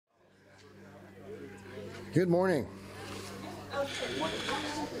Good morning.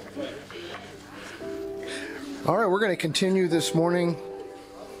 All right, we're going to continue this morning.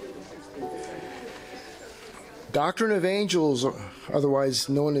 Doctrine of Angels, otherwise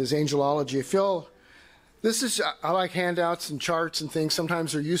known as Angelology. I like handouts and charts and things.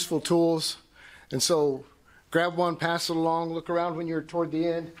 Sometimes they're useful tools. And so grab one, pass it along, look around when you're toward the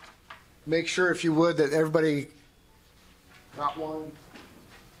end. Make sure, if you would, that everybody got one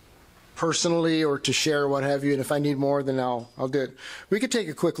personally or to share, what have you. And if I need more, then I'll do it. We could take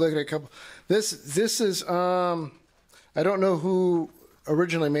a quick look at a couple. This is, I don't know who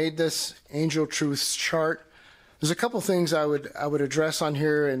originally made this Angel Truths chart. There's a couple things I would address on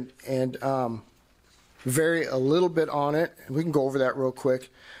here and vary a little bit on it. We can go over that real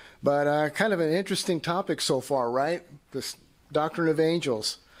quick. But kind of an interesting topic so far, right? This doctrine of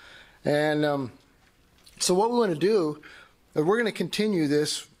angels. And so what we want to do, we're going to continue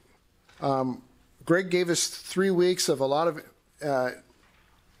this. Greg gave us 3 weeks of a lot of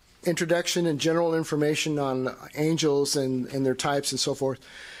introduction and general information on angels and their types and so forth.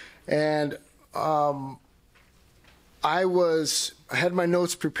 And I had my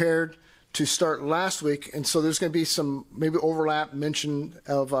notes prepared to start last week, and so there's going to be some maybe overlap mention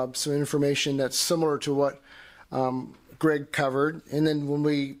of some information that's similar to what Greg covered. And then when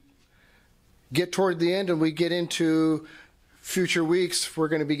we get toward the end and we get into future weeks, we're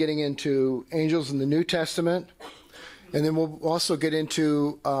going to be getting into angels in the New Testament. And then we'll also get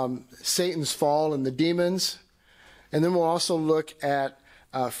into Satan's fall and the demons. And then we'll also look at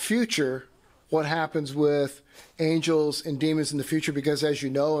future, what happens with angels and demons in the future, because as you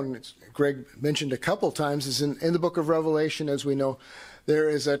know, and Greg mentioned a couple times, is in the book of Revelation, as we know, there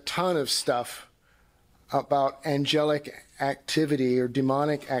is a ton of stuff about angelic activity or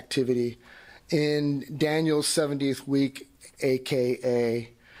demonic activity in Daniel's 70th week, aka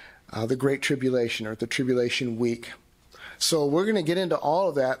the Great Tribulation or the Tribulation Week. So we're going to get into all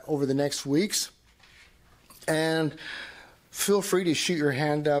of that over the next weeks. And feel free to shoot your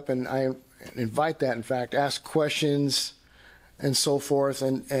hand up, and I invite that, in fact, ask questions and so forth.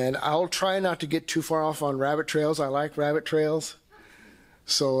 And I'll try not to get too far off on rabbit trails. I like rabbit trails.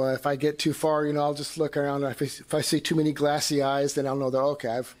 So if I get too far, I'll just look around. If I see too many glassy eyes, then I'll know that,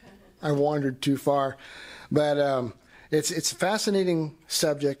 okay, I wandered too far. But it's a fascinating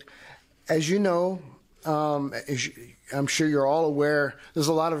subject. As you know, I'm sure you're all aware, there's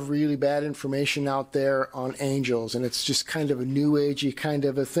a lot of really bad information out there on angels, and it's just kind of a new agey kind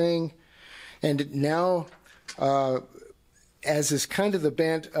of a thing. And now, as is kind of the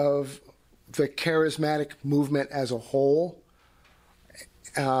bent of the charismatic movement as a whole,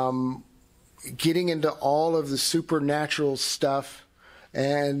 getting into all of the supernatural stuff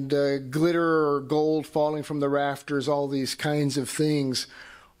and glitter or gold falling from the rafters, all these kinds of things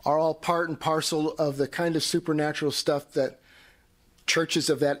are all part and parcel of the kind of supernatural stuff that churches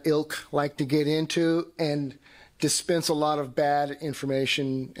of that ilk like to get into and dispense a lot of bad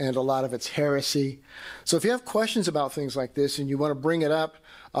information and a lot of its heresy. So if you have questions about things like this and you want to bring it up,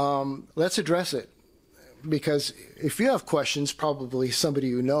 let's address it. Because if you have questions, probably somebody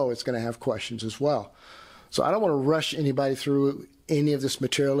you know is going to have questions as well. So I don't want to rush anybody through any of this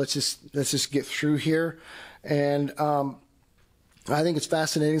material. Let's just get through here. And I think it's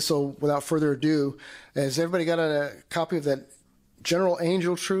fascinating. So without further ado, has everybody got a copy of that General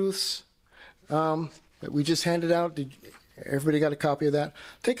Angel Truths that we just handed out? Everybody got a copy of that?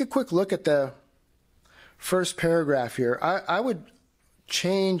 Take a quick look at the first paragraph here. I would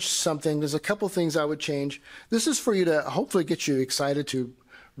change something. There's a couple things I would change. This is for you to hopefully get you excited to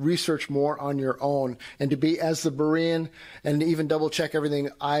research more on your own and to be as the Berean and even double check everything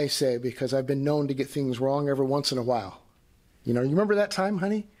I say, because I've been known to get things wrong every once in a while. You remember that time,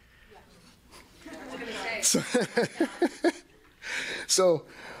 honey? Yeah.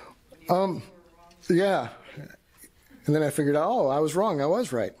 Yeah. And then I figured out, I was wrong. I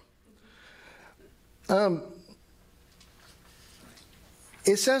was right.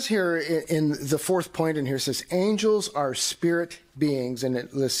 It says here in the fourth point in here, it says, angels are spirit beings, and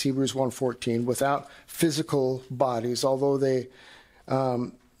it lists Hebrews 1:14, without physical bodies. Although they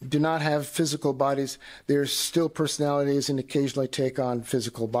do not have physical bodies, there's still personalities and occasionally take on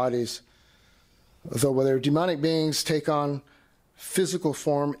physical bodies. Though whether demonic beings take on physical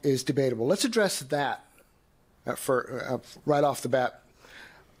form is debatable. Let's address that right off the bat.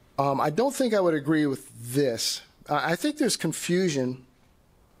 I don't think I would agree with this. I think there's confusion,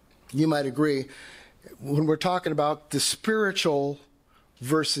 you might agree, when we're talking about the spiritual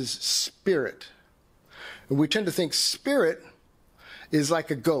versus spirit. And we tend to think spirit is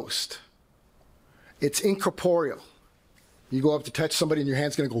like a ghost. It's incorporeal. You go up to touch somebody and your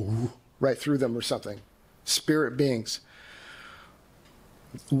hand's going to go right through them or something. spirit beings.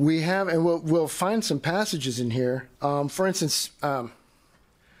 We have, and we'll find some passages in here. For instance,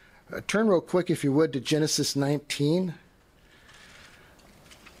 turn real quick, if you would, to Genesis 19.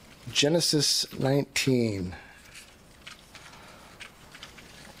 Genesis 19.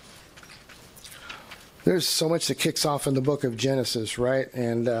 There's so much that kicks off in the book of Genesis, right?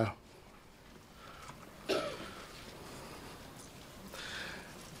 And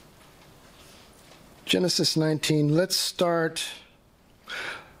Genesis 19, let's start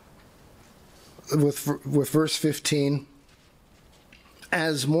with verse 15.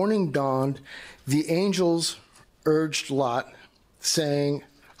 As morning dawned, the angels urged Lot, saying,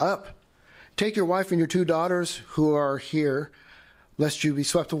 "Up, take your wife and your 2 daughters who are here, lest you be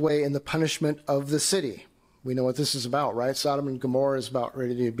swept away in the punishment of the city." We know what this is about, right? Sodom and Gomorrah is about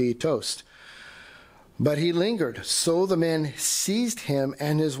ready to be toast. But he lingered. So the men seized him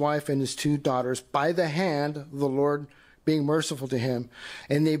and his wife and his 2 daughters by the hand, the Lord being merciful to him,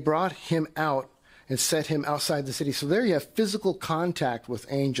 and they brought him out and set him outside the city. So there you have physical contact with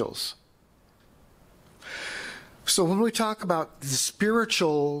angels. So when we talk about the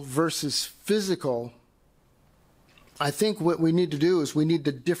spiritual versus physical, I think what we need to do is we need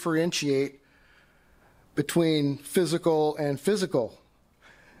to differentiate between physical and physical.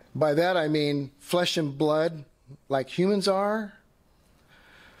 By that I mean flesh and blood like humans are.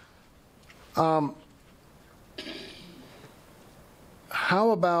 How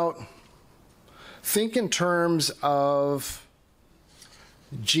about think in terms of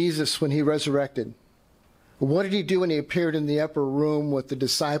Jesus when he resurrected? What did he do when he appeared in the upper room with the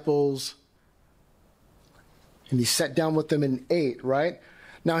disciples? And he sat down with them and ate, right?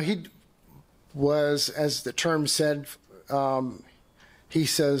 Now he was, as the term said, he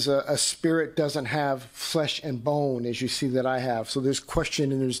says, a spirit doesn't have flesh and bone, as you see that I have. So there's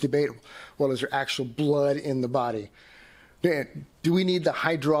question and there's debate. Well, is there actual blood in the body? Do we need the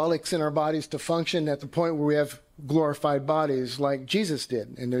hydraulics in our bodies to function at the point where we have glorified bodies like Jesus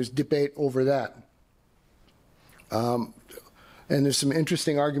did? And there's debate over that. And there's some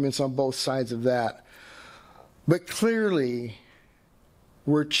interesting arguments on both sides of that. But clearly,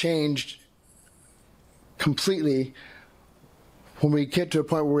 we're changed completely when we get to a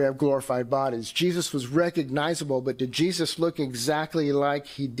point where we have glorified bodies. Jesus was recognizable, but did Jesus look exactly like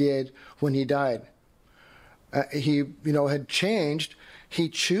he did when he died? He, had changed. He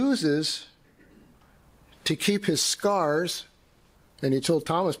chooses to keep his scars, and he told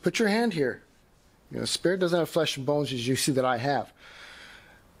Thomas, "Put your hand here. Spirit doesn't have flesh and bones as you see that I have."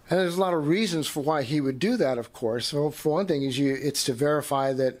 And there's a lot of reasons for why he would do that, of course. So for one thing, it's to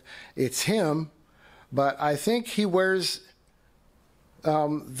verify that it's him. But I think he wears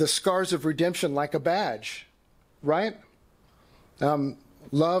the scars of redemption like a badge, right?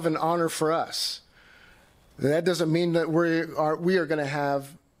 Love and honor for us. That doesn't mean that we are going to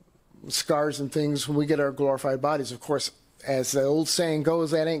have scars and things when we get our glorified bodies. Of course, as the old saying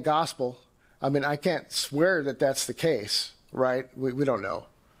goes, that ain't gospel. I mean, I can't swear that that's the case, right? We don't know.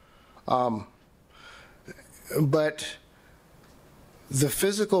 But the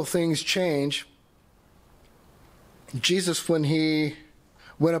physical things change. Jesus, when he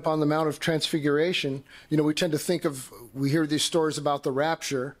went up on the Mount of Transfiguration, we tend to we hear these stories about the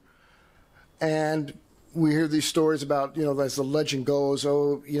rapture, and we hear these stories about, as the legend goes,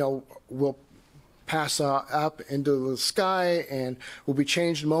 we'll pass up into the sky and we'll be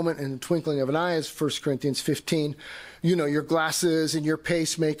changed in a moment in the twinkling of an eye, as 1 Corinthians 15. Your glasses and your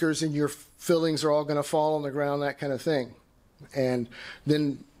pacemakers and your fillings are all going to fall on the ground, that kind of thing. And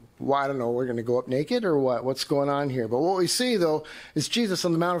then, I don't know, we're going to go up naked or what? What's going on here? But what we see, though, is Jesus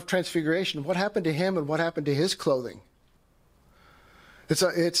on the Mount of Transfiguration. What happened to him and what happened to his clothing?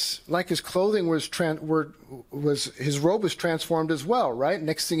 It's like his clothing his robe was transformed as well, right?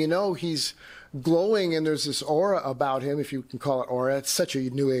 Next thing you know, he's glowing and there's this aura about him, if you can call it aura. It's such a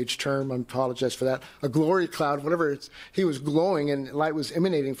new age term. I apologize for that. A glory cloud, whatever. He was glowing and light was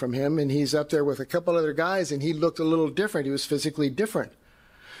emanating from him, and he's up there with a couple other guys, and he looked a little different. He was physically different.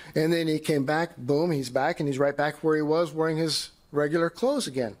 And then he came back, boom, he's back, and he's right back where he was, wearing his regular clothes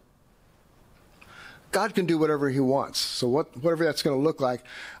again. God can do whatever he wants. So whatever that's going to look like,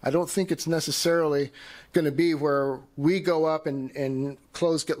 I don't think it's necessarily going to be where we go up and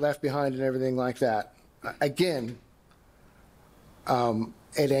clothes get left behind and everything like that. Again,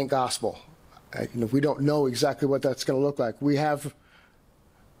 it ain't gospel. We don't know exactly what that's going to look like. We have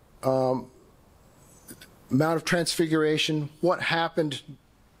Mount of Transfiguration. What happened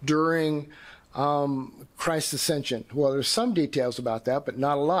during Christ's ascension? Well, there's some details about that, but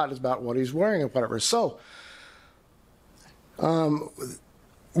not a lot. It's about what he's wearing and whatever. So,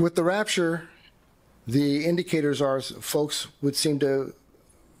 with the rapture, the indicators are folks would seem to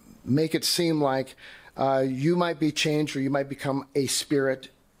make it seem like you might be changed, or you might become a spirit,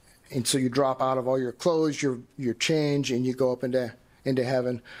 and so you drop out of all your clothes, your change, and you go up into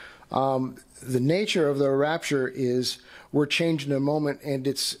heaven. The nature of the rapture is we're changed in a moment, and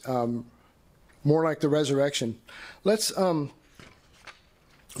it's more like the resurrection. Let's.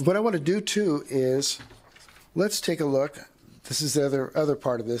 What I want to do too is let's take a look. This is the other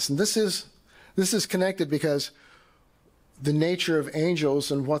part of this, and this is connected because the nature of angels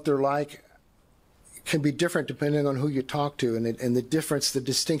and what they're like can be different depending on who you talk to, and the difference, the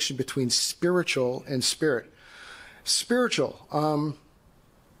distinction between spiritual and spirit. Spiritual.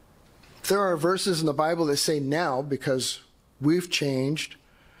 There are verses in the Bible that say now, because we've changed,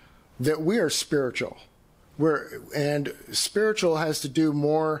 that we are spiritual. And spiritual has to do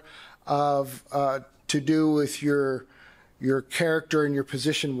more of to do with your character and your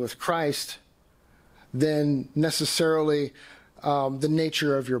position with Christ than necessarily the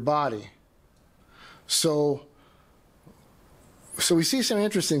nature of your body. So we see some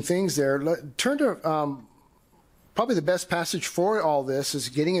interesting things there. Turn to probably the best passage for all this is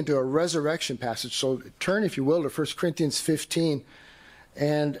getting into a resurrection passage. So turn, if you will, to 1 Corinthians 15.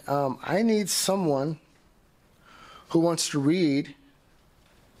 And I need someone who wants to read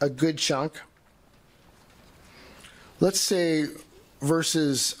a good chunk. Let's say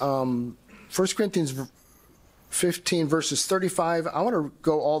verses, 1 Corinthians 15, verses 35. I want to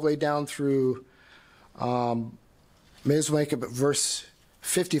go all the way down through, may as well make it verse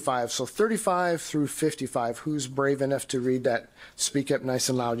 55. So 35 through 55. Who's brave enough to read that? Speak up nice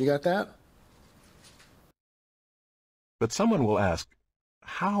and loud. You got that? But someone will ask,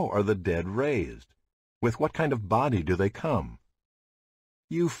 how are the dead raised? With what kind of body do they come?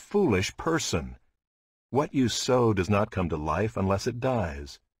 You foolish person! What you sow does not come to life unless it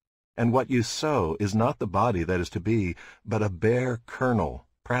dies. And what you sow is not the body that is to be, but a bare kernel,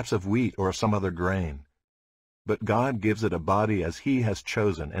 perhaps of wheat or some other grain. But God gives it a body as He has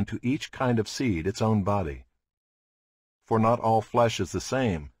chosen, and to each kind of seed its own body. For not all flesh is the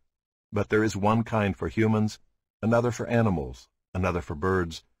same, but there is one kind for humans, another for animals, another for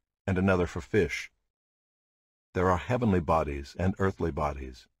birds, and another for fish. There are heavenly bodies and earthly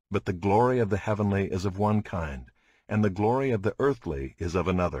bodies, but the glory of the heavenly is of one kind, and the glory of the earthly is of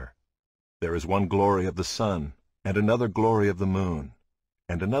another. There is one glory of the sun, and another glory of the moon,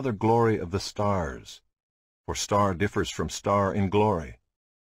 and another glory of the stars, for star differs from star in glory.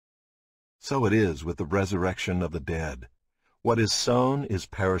 So it is with the resurrection of the dead. What is sown is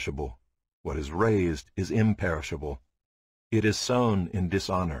perishable, what is raised is imperishable. It is sown in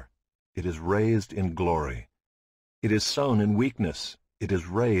dishonor, it is raised in glory. It is sown in weakness, it is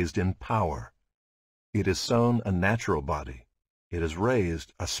raised in power. It is sown a natural body, it is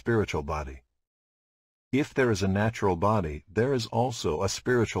raised a spiritual body. If there is a natural body, there is also a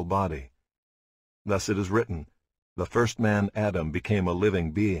spiritual body. Thus it is written, the first man Adam became a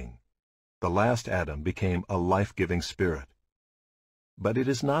living being. The last Adam became a life-giving spirit. But it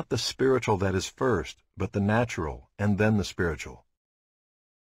is not the spiritual that is first, but the natural, and then the spiritual.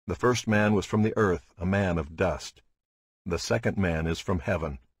 The first man was from the earth, a man of dust. The second man is from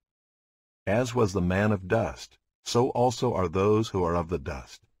heaven. As was the man of dust, so also are those who are of the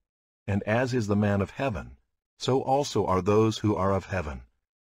dust. And as is the man of heaven, so also are those who are of heaven.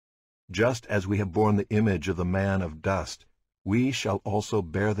 Just as we have borne the image of the man of dust, we shall also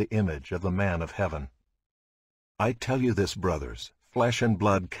bear the image of the man of heaven. I tell you this, brothers, flesh and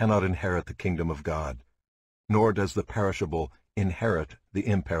blood cannot inherit the kingdom of God, nor does the perishable inherit the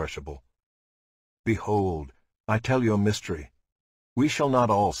imperishable. Behold, I tell you a mystery. We shall not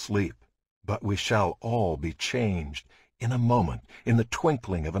all sleep, but we shall all be changed in a moment, in the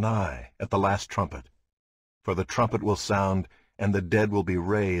twinkling of an eye, at the last trumpet. For the trumpet will sound, and the dead will be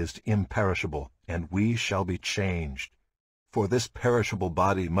raised imperishable, and we shall be changed. For this perishable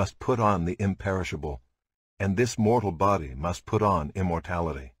body must put on the imperishable, and this mortal body must put on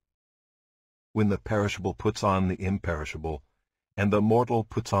immortality. When the perishable puts on the imperishable, and the mortal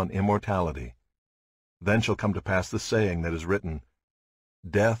puts on immortality, then shall come to pass the saying that is written,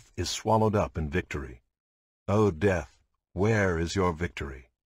 Death is swallowed up in victory. O death, where is your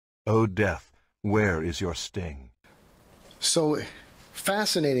victory? O death, where is your sting? So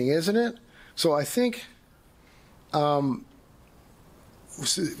fascinating, isn't it? So I think, we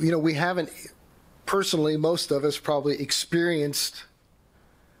haven't, personally, most of us probably experienced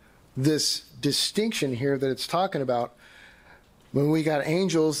this distinction here that it's talking about. When we got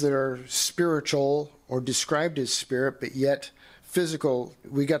angels that are spiritual or described as spirit, but yet physical,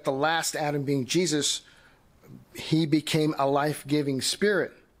 we got the last Adam being Jesus. He became a life-giving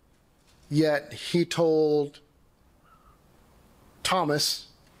spirit. Yet he told Thomas,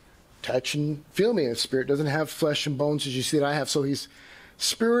 touch and feel me. A spirit doesn't have flesh and bones as you see that I have. So he's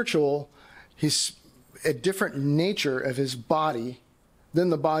spiritual. He's a different nature of his body than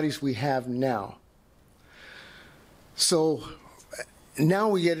the bodies we have now. So now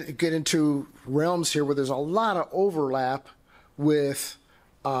we get into realms here where there's a lot of overlap with,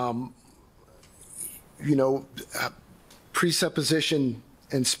 presupposition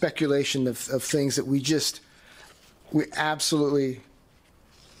and speculation of things that we absolutely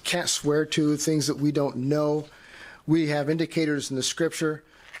can't swear to, things that we don't know. We have indicators in the scripture.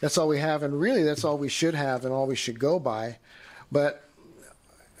 That's all we have, and really that's all we should have and all we should go by. But,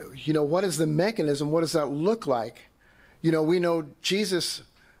 what is the mechanism? What does that look like? We know Jesus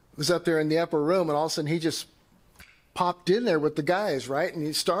was up there in the upper room, and all of a sudden he just popped in there with the guys, right? And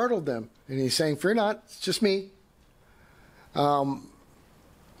he startled them. And he's saying, fear not, it's just me. And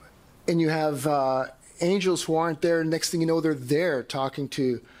you have angels who aren't there. Next thing you know, they're there talking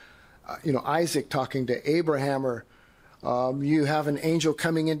to, Isaac, talking to Abraham. Or you have an angel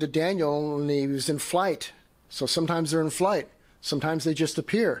coming into Daniel, and he was in flight. So sometimes they're in flight. Sometimes they just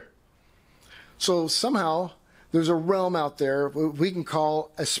appear. So somehow there's a realm out there we can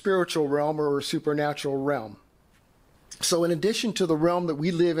call a spiritual realm or a supernatural realm. So in addition to the realm that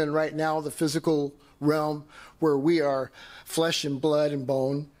we live in right now, the physical realm where we are flesh and blood and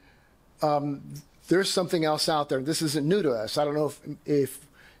bone, there's something else out there. This isn't new to us. I don't know if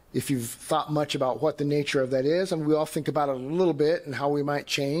you've thought much about what the nature of that is. I mean, we all think about it a little bit and how we might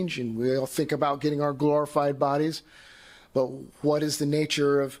change, and we all think about getting our glorified bodies. But what is the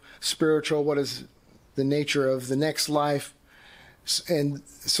nature of spiritual? What is the nature of the next life? And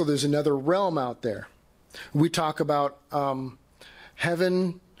so there's another realm out there. We talk about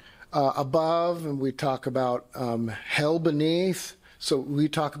heaven above, and we talk about hell beneath. So we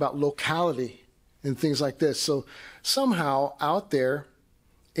talk about locality and things like this. So somehow out there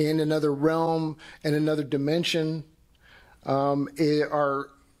in another realm and another dimension is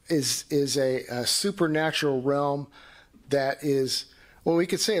a supernatural realm that is, well, we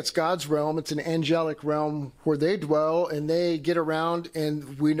could say it's God's realm. It's an angelic realm where they dwell and they get around,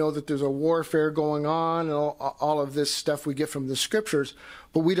 and we know that there's a warfare going on and all of this stuff we get from the scriptures,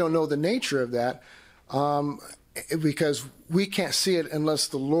 but we don't know the nature of that because we can't see it unless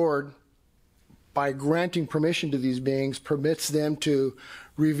the Lord, by granting permission to these beings, permits them to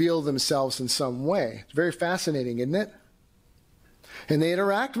reveal themselves in some way. It's very fascinating, isn't it? And they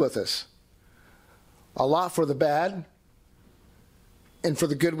interact with us. A lot for the bad. And for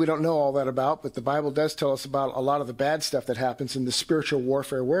the good, we don't know all that about, but the Bible does tell us about a lot of the bad stuff that happens in the spiritual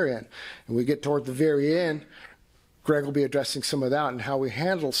warfare we're in. And we get toward the very end, Greg will be addressing some of that and how we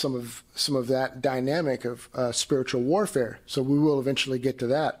handle some of that dynamic of spiritual warfare. So we will eventually get to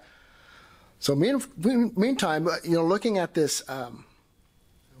that. So meantime, looking at this,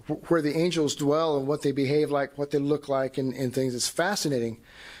 where the angels dwell and what they behave like, what they look like, and things, it's fascinating.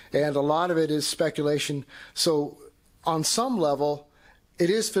 And a lot of it is speculation. So on some level, it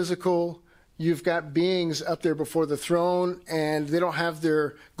is physical. You've got beings up there before the throne, and they don't have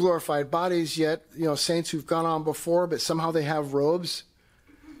their glorified bodies yet. Saints who've gone on before, but somehow they have robes.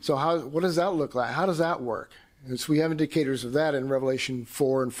 So what does that look like? How does that work? And so we have indicators of that in Revelation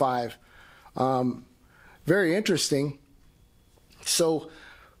 4 and 5. Very interesting. So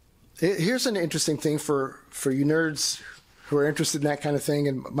here's an interesting thing for you nerds who are interested in that kind of thing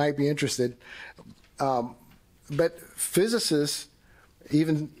and might be interested. But physicists,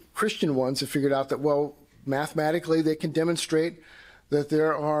 even Christian ones, have figured out that, well, mathematically they can demonstrate that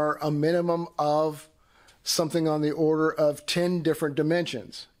there are a minimum of something on the order of 10 different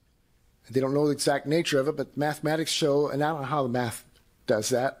dimensions. They don't know the exact nature of it, but mathematics show, and I don't know how the math does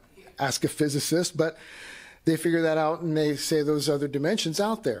that, ask a physicist, but they figure that out and they say those other dimensions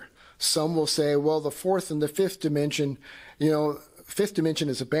out there. Some will say, well, the fourth and the fifth dimension, fifth dimension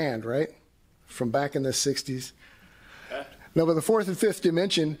is a band, right? From back in the 60s. No, but the fourth and fifth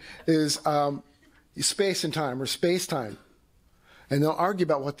dimension is space and time, or space-time. And they'll argue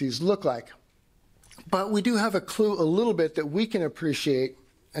about what these look like. But we do have a clue a little bit that we can appreciate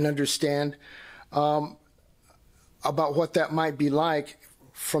and understand about what that might be like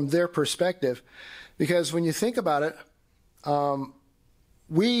from their perspective. Because when you think about it,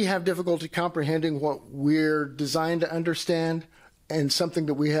 we have difficulty comprehending what we're designed to understand and something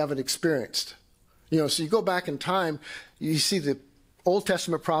that we haven't experienced. So you go back in time, you see the Old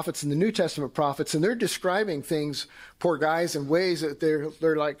Testament prophets and the New Testament prophets, and they're describing things, poor guys, in ways that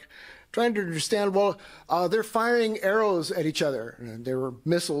they're like trying to understand. Well, they're firing arrows at each other. And there were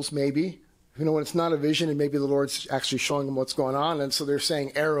missiles, maybe, when it's not a vision and maybe the Lord's actually showing them what's going on. And so they're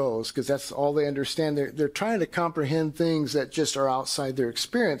saying arrows because that's all they understand. They're trying to comprehend things that just are outside their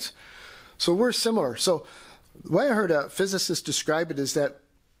experience. So we're similar. So the way I heard a physicist describe it is that,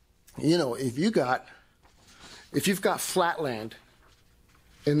 if you've got flat land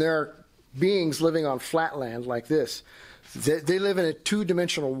and there are beings living on flat land like this, they live in a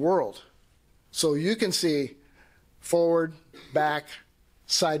two-dimensional world. So you can see forward, back,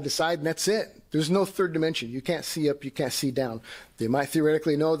 side to side, and that's it. There's no third dimension. You can't see up, you can't see down. They might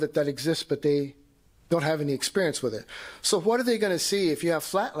theoretically know that exists, but they don't have any experience with it. So what are they going to see if you have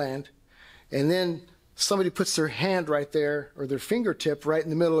flat land and then somebody puts their hand right there or their fingertip right in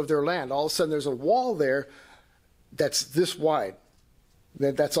the middle of their land? All of a sudden there's a wall there that's this wide.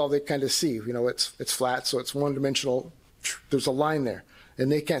 That's all they kind of see. It's flat, so it's one-dimensional. There's a line there,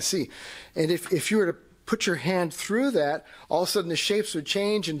 and they can't see. And if you were to put your hand through that, all of a sudden the shapes would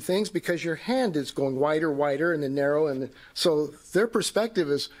change and things because your hand is going wider, and then narrow. And so their perspective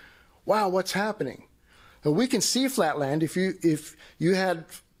is, wow, what's happening? And we can see flat land. If you had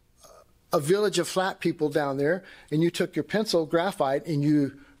a village of flat people down there and you took your pencil, graphite, and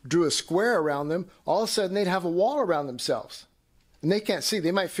you drew a square around them, all of a sudden they'd have a wall around themselves. And they can't see.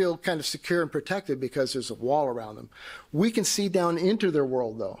 They might feel kind of secure and protected because there's a wall around them. We can see down into their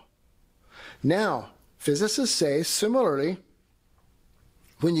world, though. Now, physicists say, similarly,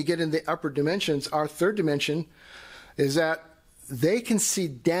 when you get in the upper dimensions, our third dimension is that they can see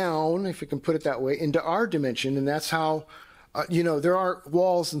down, if you can put it that way, into our dimension. And that's how, there are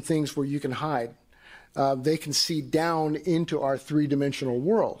walls and things where you can hide. They can see down into our three-dimensional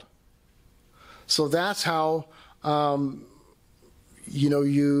world. So that's how,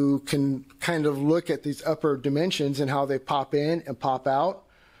 you can kind of look at these upper dimensions and how they pop in and pop out.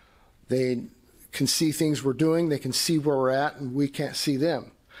 They can see things we're doing. They can see where we're at, and we can't see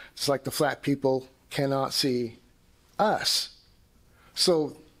them. It's like the flat people cannot see us.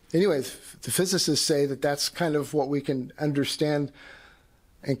 So anyway, the physicists say that that's kind of what we can understand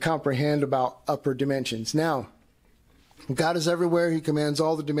and comprehend about upper dimensions. Now, God is everywhere. He commands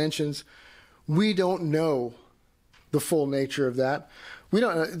all the dimensions. We don't know the full nature of that. We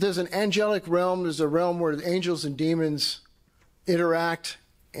don't know. There's an angelic realm. There's a realm where the angels and demons interact,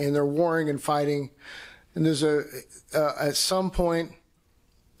 and they're warring and fighting. And there's at some point,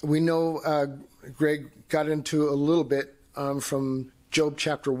 we know Greg got into a little bit from Job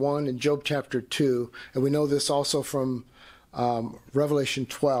chapter 1 and Job chapter 2, and we know this also from Revelation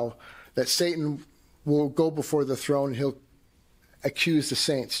 12, that Satan will go before the throne and he'll accuse the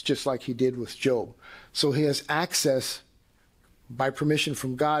saints just like he did with Job. So he has access, by permission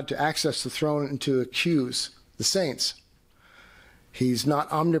from God, to access the throne and to accuse the saints. He's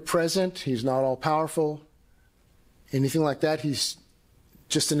not omnipresent. He's not all-powerful, anything like that. He's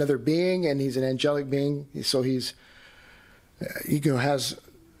just another being, and he's an angelic being. So he has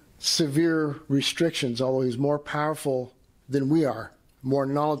severe restrictions, although he's more powerful than we are, more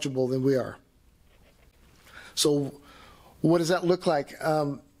knowledgeable than we are. So what does that look like?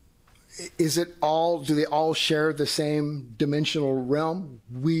 Do they all share the same dimensional realm?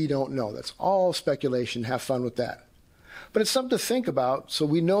 We don't know. That's all speculation. Have fun with that. But it's something to think about, so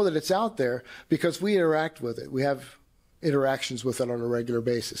we know that it's out there because we interact with it. We have interactions with it on a regular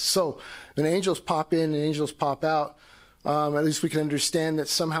basis. So when angels pop in and angels pop out, at least we can understand that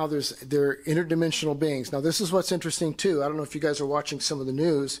somehow they're interdimensional beings. Now, this is what's interesting, too. I don't know if you guys are watching some of the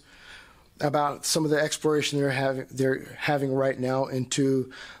news about some of the exploration they're having right now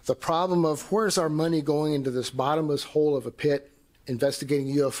into the problem of where's our money going into this bottomless hole of a pit investigating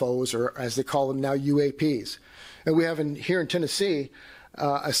UFOs, or as they call them now, UAPs. And we have here in Tennessee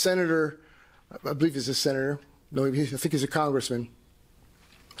a senator, I believe he's a senator, no, I think he's a congressman,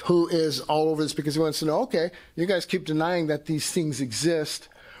 who is all over this because he wants to know, okay, you guys keep denying that these things exist.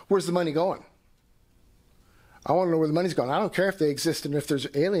 Where's the money going? I want to know where the money's going. I don't care if they exist and if there's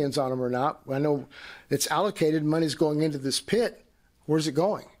aliens on them or not. I know it's allocated, money's going into this pit. Where's it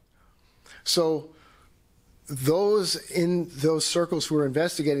going? So those in those circles who are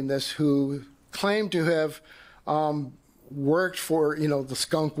investigating this, who claim to have worked for, the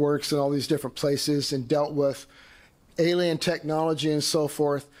Skunk Works and all these different places and dealt with alien technology and so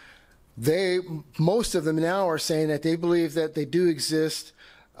forth, most of them now are saying that they believe that they do exist.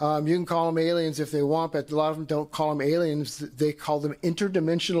 You can call them aliens if they want, but a lot of them don't call them aliens. They call them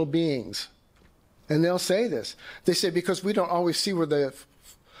interdimensional beings. And they'll say this. They say because we don't always see where the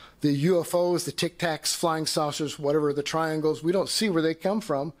UFOs, the Tic Tacs, flying saucers, whatever, the triangles, we don't see where they come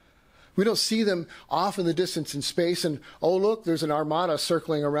from. We don't see them off in the distance in space and, oh, look, there's an armada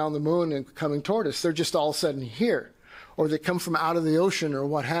circling around the moon and coming toward us. They're just all of a sudden here. Or they come from out of the ocean or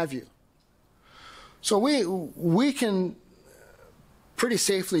what have you. So we can pretty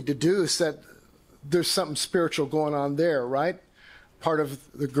safely deduce that there's something spiritual going on there, right? Part of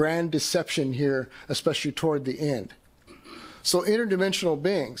the grand deception here, especially toward the end. So interdimensional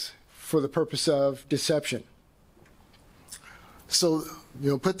beings for the purpose of deception. So,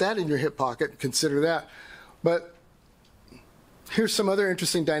 put that in your hip pocket, consider that. But here's some other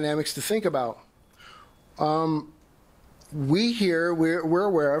interesting dynamics to think about. We're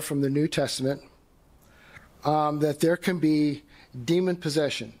aware of from the New Testament that there can be demon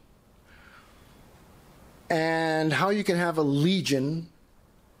possession. And how you can have a legion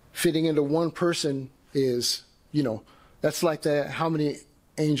fitting into one person is, that's like how many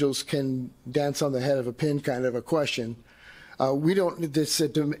angels can dance on the head of a pin kind of a question. It's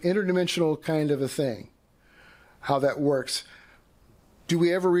an interdimensional kind of a thing, how that works. Do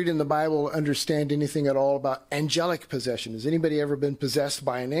we ever read in the Bible, understand anything at all about angelic possession? Has anybody ever been possessed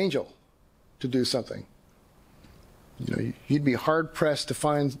by an angel to do something? You'd be hard-pressed to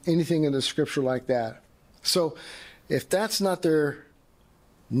find anything in the scripture like that. So if that's not their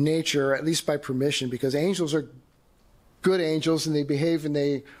nature, at least by permission, because angels are good angels and they behave and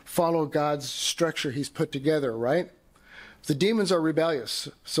they follow God's structure he's put together, right? The demons are rebellious,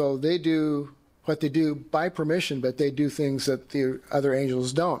 so they do what they do by permission, but they do things that the other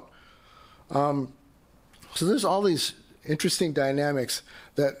angels don't. So there's all these interesting dynamics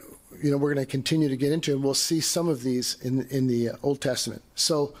that we're going to continue to get into, and we'll see some of these in the Old Testament.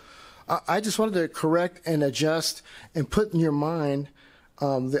 So I just wanted to correct and adjust and put in your mind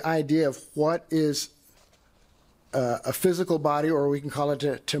the idea of what is a physical body, or we can call it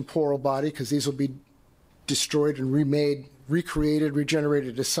a temporal body, because these will be destroyed and remade, recreated,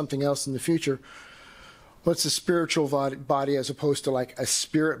 regenerated as something else in the future. What's a spiritual body as opposed to like a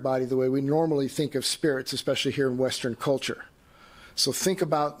spirit body, the way we normally think of spirits, especially here in Western culture. So think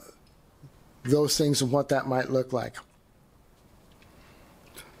about those things and what that might look like.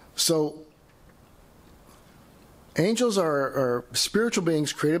 So angels are spiritual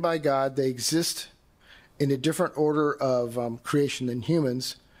beings created by God. They exist in a different order of creation than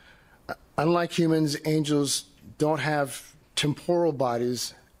humans. Unlike humans, angels don't have temporal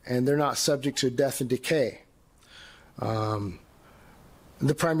bodies, and they're not subject to death and decay.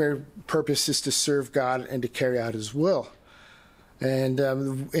 The primary purpose is to serve God and to carry out his will. And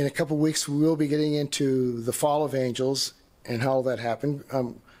in a couple of weeks, we will be getting into the fall of angels and how that happened.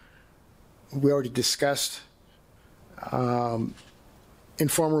 We already discussed in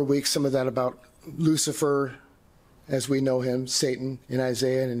former weeks some of that about Lucifer, as we know him, Satan in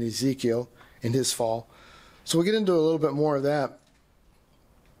Isaiah and in Ezekiel, and his fall. So we'll get into a little bit more of that.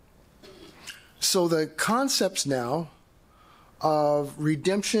 So the concepts now of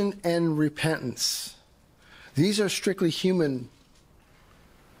redemption and repentance, these are strictly human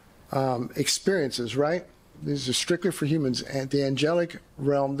experiences, right? These are strictly for humans. And the angelic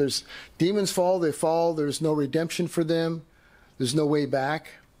realm, there's demons fall, they fall, there's no redemption for them, there's no way back.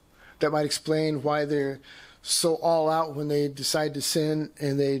 That might explain why they're so all out when they decide to sin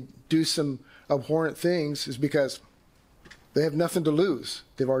and they do some abhorrent things, is because they have nothing to lose.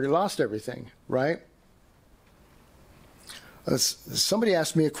 They've already lost everything, right? Somebody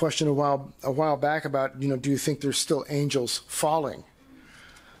asked me a question a while back about, do you think there's still angels falling?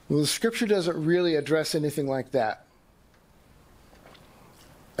 Well, the scripture doesn't really address anything like that.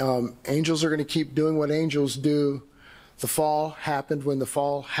 Angels are going to keep doing what angels do. The fall happened when the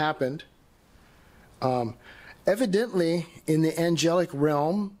fall happened. Evidently, in the angelic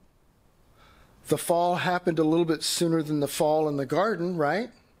realm, the fall happened a little bit sooner than the fall in the garden, right?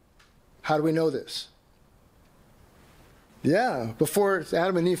 How do we know this? Yeah, before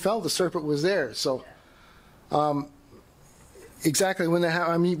Adam and Eve fell, the serpent was there. So, exactly when that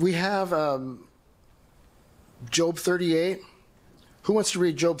happened, we have Job 38. Who wants to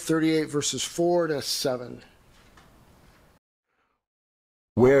read Job 38, verses 4 to 7?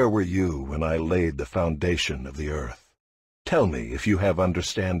 Where were you when I laid the foundation of the earth? Tell me if you have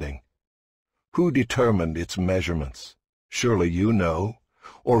understanding. Who determined its measurements? Surely you know.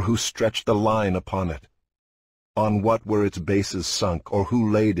 Or who stretched the line upon it? On what were its bases sunk, or who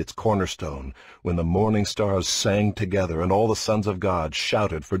laid its cornerstone, when the morning stars sang together and all the sons of God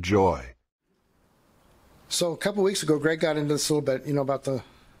shouted for joy? So a couple weeks ago, Greg got into this a little bit, about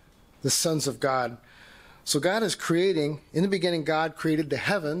the sons of God. So God is creating, in the beginning, God created the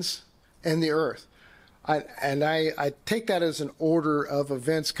heavens and the earth. I take that as an order of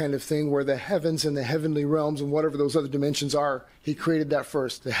events kind of thing, where the heavens and the heavenly realms and whatever those other dimensions are, he created that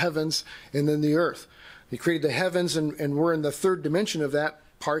first, the heavens and then the earth. He created the heavens, and we're in the third dimension of that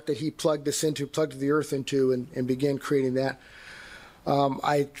part that he plugged the earth into, and began creating that.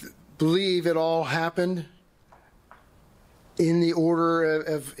 The believe it all happened in the order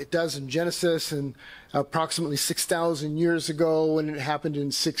of it does in Genesis, and approximately 6,000 years ago, and it happened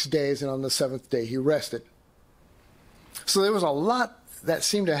in 6 days, and on the seventh day he rested. So there was a lot that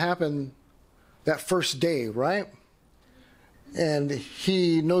seemed to happen that first day, right? And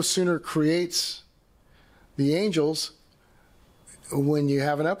he no sooner creates the angels when you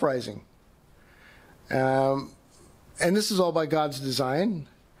have an uprising. And this is all by God's design.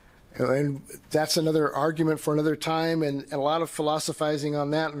 And that's another argument for another time, and a lot of philosophizing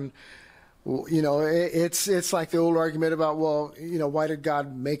on that. And, you know, it's like the old argument about, well, you know, why did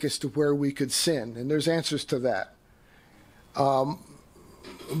God make us to where we could sin? And there's answers to that.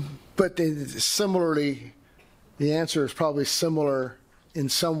 But similarly, the answer is probably similar in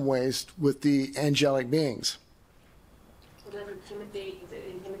some ways with the angelic beings. So doesn't Timothy, is it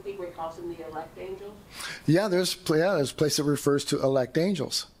in Timothy where he calls them the elect angels? Yeah, there's a place that refers to elect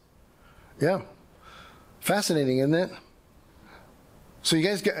angels. Yeah. Fascinating, isn't it? So you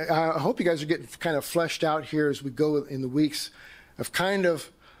guys I hope you guys are getting kind of fleshed out here as we go in the weeks of kind of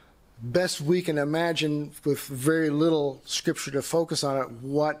best we can imagine with very little scripture to focus on it,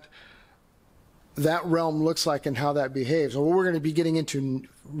 what that realm looks like and how that behaves. And what we're going to be getting into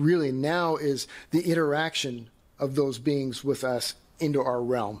really now is the interaction of those beings with us into our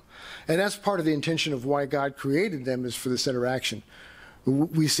realm. And that's part of the intention of why God created them, is for this interaction.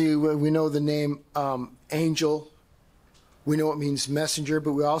 We know the name angel. We know it means messenger,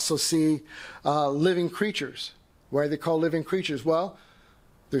 but we also see living creatures. Why are they called living creatures? Well,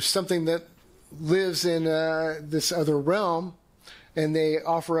 there's something that lives in this other realm, and they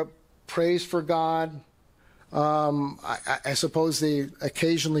offer up praise for God. I suppose they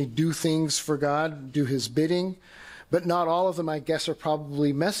occasionally do things for God, do his bidding, but not all of them, I guess, are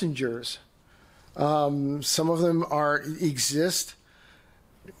probably messengers. Some of them exist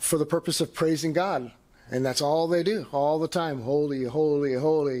for the purpose of praising God, and that's all they do all the time. Holy, holy,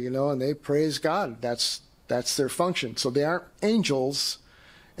 holy, you know, and they praise God. That's their function. So they aren't angels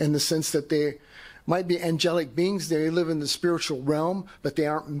in the sense that they might be angelic beings. They live in the spiritual realm, but they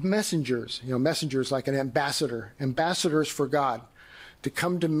aren't messengers. You know, messengers like an ambassador, ambassadors for God, to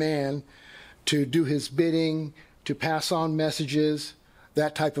come to man, to do his bidding, to pass on messages,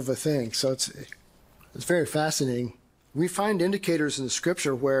 that type of a thing. So it's very fascinating. We find indicators in the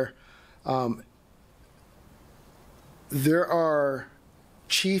scripture where there are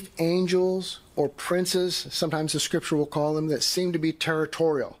chief angels or princes, sometimes the scripture will call them, that seem to be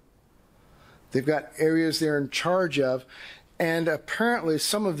territorial. They've got areas they're in charge of, and apparently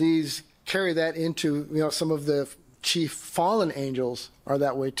some of these carry that into, you know, some of the chief fallen angels are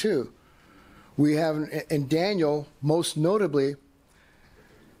that way too. We have in Daniel, most notably,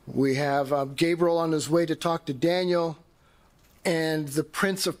 we have Gabriel on his way to talk to Daniel, and the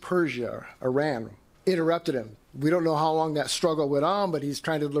prince of Persia, Iran, interrupted him. We don't know how long that struggle went on, but he's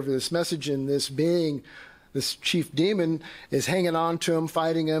trying to deliver this message, and this being, this chief demon, is hanging on to him,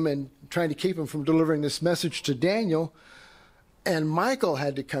 fighting him, and trying to keep him from delivering this message to Daniel. And Michael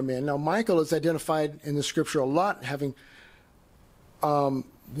had to come in. Now, Michael is identified in the scripture a lot, having,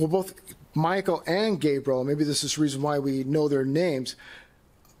 both Michael and Gabriel, maybe this is the reason why we know their names,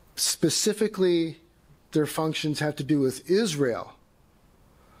 specifically their functions have to do with Israel.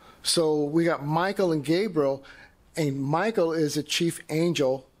 So we got Michael and Gabriel, and Michael is a chief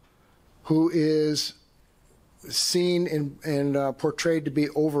angel who is seen and portrayed to be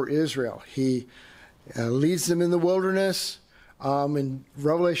over Israel. He leads them in the wilderness. In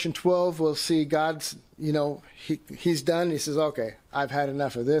Revelation 12, we'll see God's, you know, he's done. He says, okay, I've had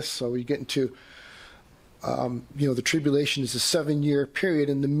enough of this. So we get into, you know, the tribulation is a 7-year period.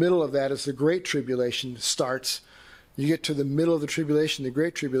 In the middle of that is the Great Tribulation starts. You get to the middle of the tribulation, the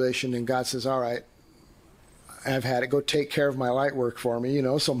Great Tribulation, and God says, all right, I've had it. Go take care of my light work for me, you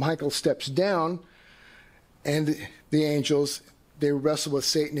know. So Michael steps down, and the angels, they wrestle with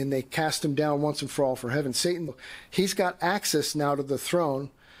Satan, and they cast him down once and for all for heaven. Satan, he's got access now to the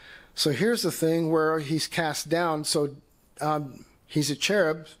throne. So here's the thing where he's cast down. So he's a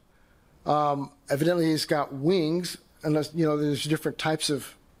cherub. Evidently, he's got wings, unless, you know, there's different types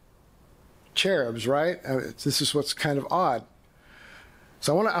of cherubs, right? This is what's kind of odd.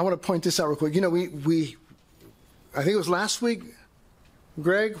 So I want to point this out real quick. You know, I think it was last week,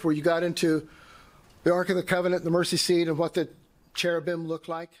 Greg, where you got into the Ark of the Covenant, the mercy seat, and what the cherubim looked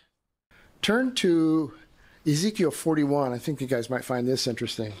like. Turn to Ezekiel 41. I think you guys might find this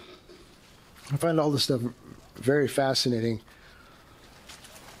interesting. I find all this stuff very fascinating.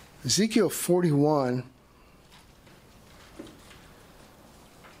 Ezekiel 41.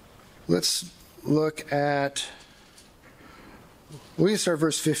 Let's look at We can start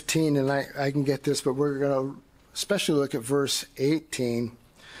verse 15, and I can get this, but we're going to especially look at verse 18.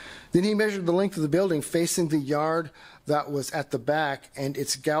 Then he measured the length of the building facing the yard that was at the back, and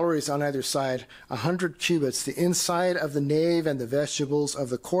its galleries on either side, 100 cubits, the inside of the nave and the vestibules of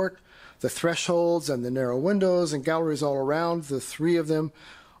the court, the thresholds and the narrow windows and galleries all around. The three of them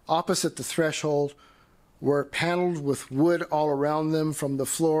opposite the threshold were paneled with wood all around them from the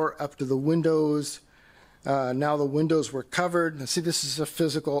floor up to the windows. Now the windows were covered. Now see, this is a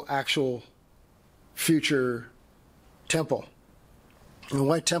physical, actual, future temple. And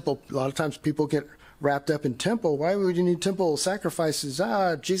why temple? A lot of times people get wrapped up in temple. Why would you need temple sacrifices?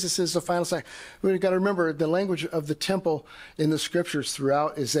 Jesus is the final sacrifice. We've got to remember the language of the temple in the scriptures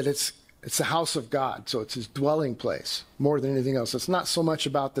throughout is that it's the house of God. So it's his dwelling place more than anything else. It's not so much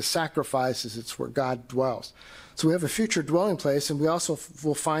about the sacrifices. It's where God dwells. So we have a future dwelling place, and we also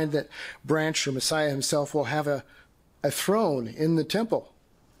will find that Branch, or Messiah himself, will have a throne in the temple.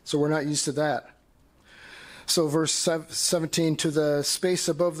 So we're not used to that. So verse 17, to the space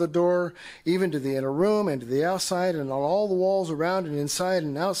above the door, even to the inner room and to the outside, and on all the walls around and inside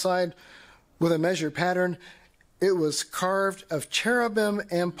and outside, with a measured pattern, it was carved of cherubim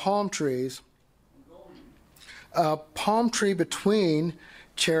and palm trees, a palm tree between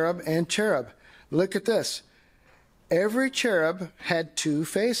cherub and cherub. Look at this. Every cherub had two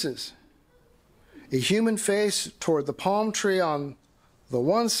faces. A human face toward the palm tree on the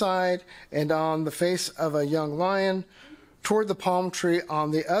one side, and on the face of a young lion toward the palm tree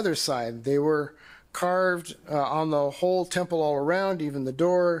on the other side. They were carved on the whole temple all around, even the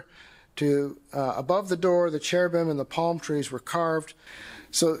door to above the door. The cherubim and the palm trees were carved.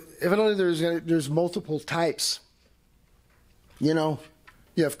 So evidently there's multiple types. You know,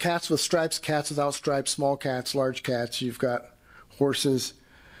 you have cats with stripes, cats without stripes, small cats, large cats. You've got horses.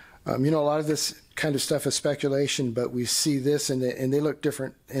 You know, a lot of this kind of stuff is speculation, but we see this, and they look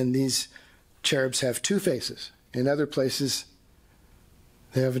different, and these cherubs have two faces. In other places,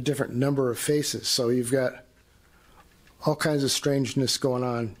 they have a different number of faces. So you've got all kinds of strangeness going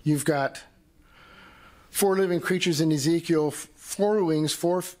on. You've got four living creatures in Ezekiel, four wings,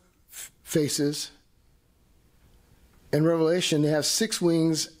 four faces. In Revelation, they have 6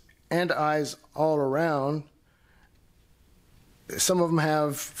 wings and eyes all around. Some of them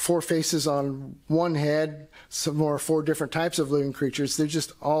have 4 faces on one head. Some are 4 different types of living creatures. They're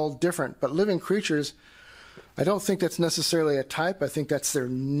just all different. But living creatures, I don't think that's necessarily a type. I think that's their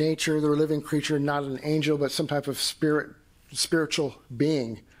nature. They're a living creature, not an angel, but some type of spiritual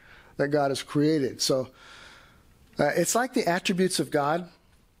being that God has created. So it's like the attributes of God.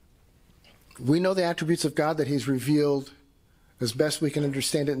 We know the attributes of God that he's revealed as best we can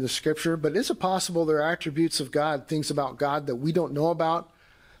understand it in the scripture, but is it possible there are attributes of God, things about God that we don't know about,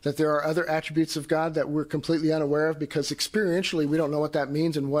 that there are other attributes of God that we're completely unaware of because experientially we don't know what that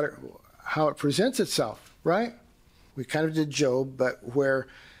means and how it presents itself, right? We kind of did Job, but where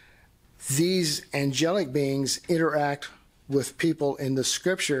these angelic beings interact with people in the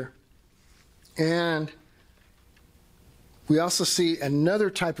scripture. And we also see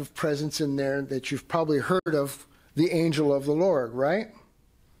another type of presence in there that you've probably heard of, the angel of the Lord, right?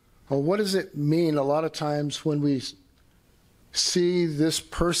 Well, what does it mean a lot of times when we see this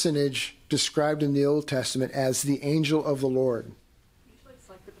personage described in the Old Testament as the angel of the Lord? Usually it's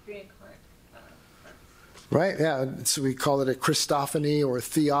like the pre-incarnate. Right, yeah. So we call it a Christophany or a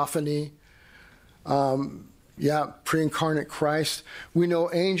Theophany. Pre-incarnate Christ. We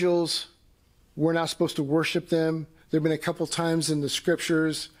know angels, we're not supposed to worship them. There have been a couple times in the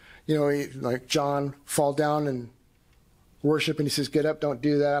scriptures, you know, like John fall down and worship, and he says, "Get up, don't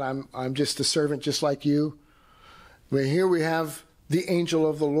do that. I'm just a servant just like you." But here we have the angel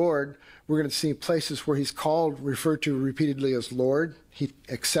of the Lord. We're going to see places where he's referred to repeatedly as Lord. He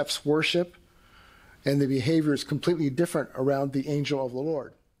accepts worship, and the behavior is completely different around the angel of the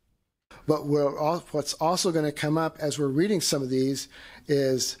Lord. But what's also going to come up as we're reading some of these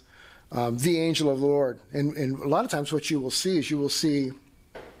is the angel of the Lord. And a lot of times what you will see is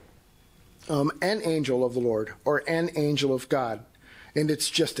an angel of the Lord or an angel of God. And it's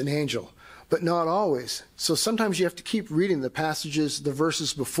just an angel, but not always. So sometimes you have to keep reading the passages, the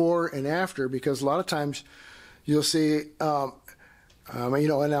verses before and after, because a lot of times you'll see, and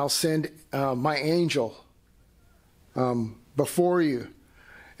I'll send my angel before you.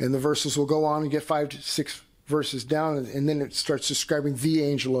 And the verses will go on and get 5 to 6 verses down, and then it starts describing the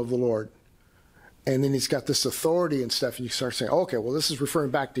angel of the Lord. And then he's got this authority and stuff, and you start saying, okay, well, this is referring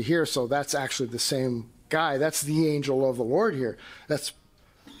back to here, so that's actually the same guy. That's the angel of the Lord here. That's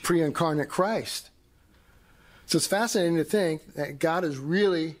pre-incarnate Christ. So it's fascinating to think that God is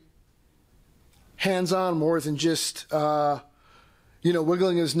really hands-on more than just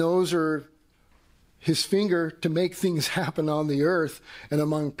wiggling his nose or his finger to make things happen on the earth and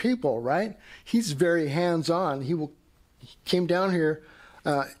among people, right? He's very hands-on. He came down here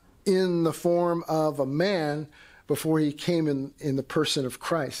in the form of a man before he came in the person of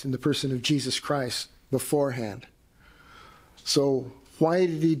Christ, in the person of Jesus Christ beforehand. So why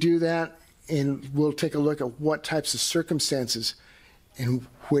did he do that? And we'll take a look at what types of circumstances in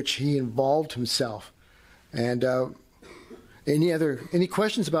which he involved himself. And any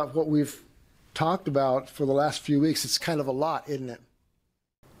questions about what we've talked about for the last few weeks? It's kind of a lot, isn't it?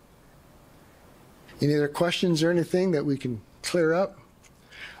 Any other questions or anything that we can clear up?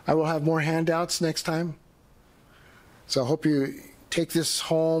 I will have more handouts next time. So I hope you take this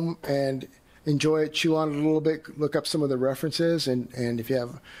home and enjoy it, chew on it a little bit, look up some of the references, and if you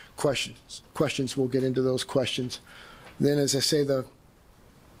have questions, we'll get into those questions. Then, as I say,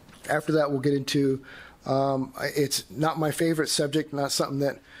 after that, we'll get into, it's not my favorite subject, not something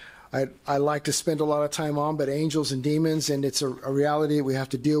that I like to spend a lot of time on, but angels and demons, and it's a reality that we have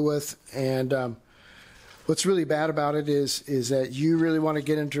to deal with. And what's really bad about it is that you really want to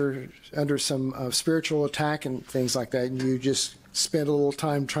get under some spiritual attack and things like that, and you just spend a little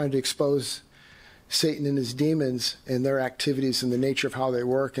time trying to expose Satan and his demons and their activities and the nature of how they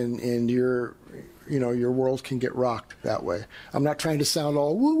work, and your world can get rocked that way. I'm not trying to sound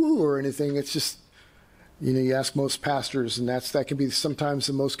all woo-woo or anything. It's just, you ask most pastors, and that can be sometimes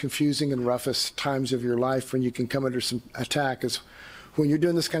the most confusing and roughest times of your life when you can come under some attack, is when you're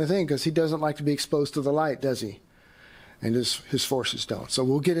doing this kind of thing, because he doesn't like to be exposed to the light, does he? And his forces don't. So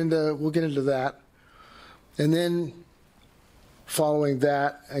we'll get into that. And then following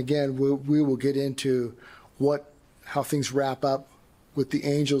that, again, we will get into how things wrap up with the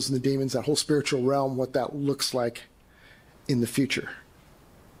angels and the demons, that whole spiritual realm, what that looks like in the future.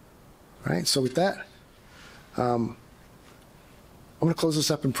 All right, so with that, I'm going to close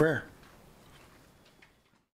this up in prayer.